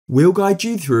We'll guide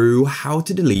you through how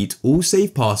to delete all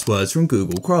saved passwords from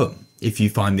Google Chrome. If you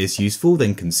find this useful,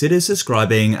 then consider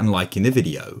subscribing and liking the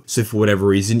video. So for whatever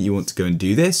reason you want to go and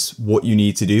do this, what you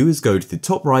need to do is go to the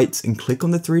top right and click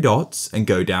on the three dots and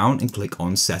go down and click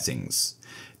on Settings.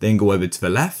 Then go over to the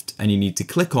left and you need to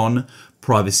click on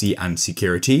Privacy and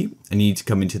Security, and you need to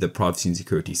come into the Privacy and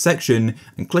Security section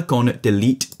and click on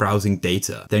Delete Browsing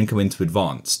Data, then come into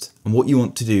Advanced. And what you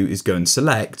want to do is go and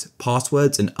select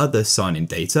Passwords and Other Sign-in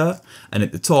Data, and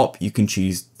at the top you can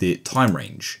choose the time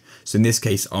range. So in this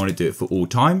case I want to do it for all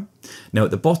time. Now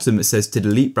at the bottom it says to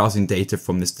delete browsing data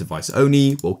from this device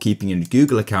only, while keeping in a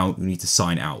Google account you need to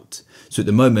sign out. So at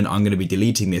the moment I'm going to be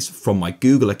deleting this from my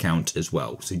Google account as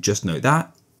well, so just note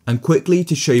that. And quickly,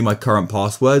 to show you my current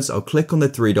passwords, I'll click on the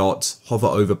three dots, hover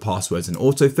over passwords and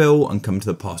autofill, and come to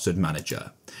the password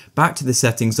manager. Back to the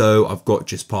settings though, I've got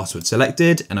just password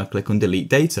selected and I'll click on delete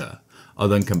data. I'll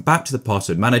then come back to the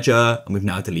password manager and we've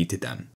now deleted them.